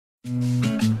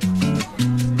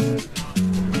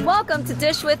welcome to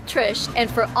Dish with Trish. And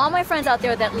for all my friends out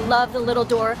there that love the Little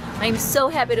Door, I'm so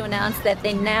happy to announce that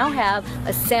they now have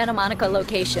a Santa Monica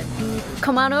location.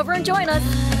 Come on over and join us.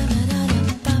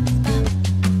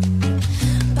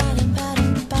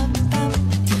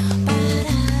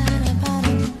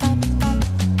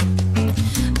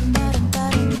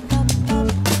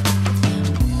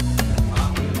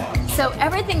 So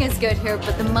everything is good here,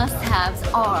 but the must-haves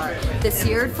are the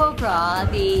seared foie gras,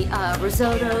 the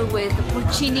risotto with the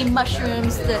porcini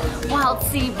mushrooms, the wild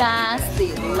sea bass,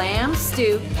 the lamb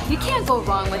stew. You can't go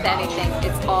wrong with anything.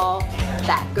 It's all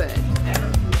that good.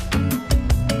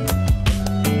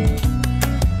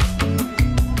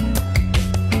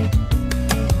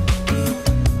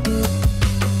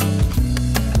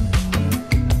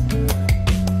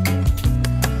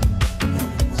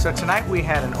 So tonight we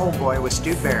had an old boy with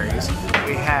stewed berries,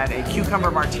 we had a cucumber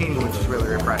martini which was really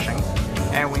refreshing,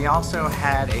 and we also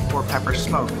had a 4-pepper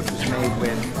smoke which was made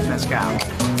with mezcal.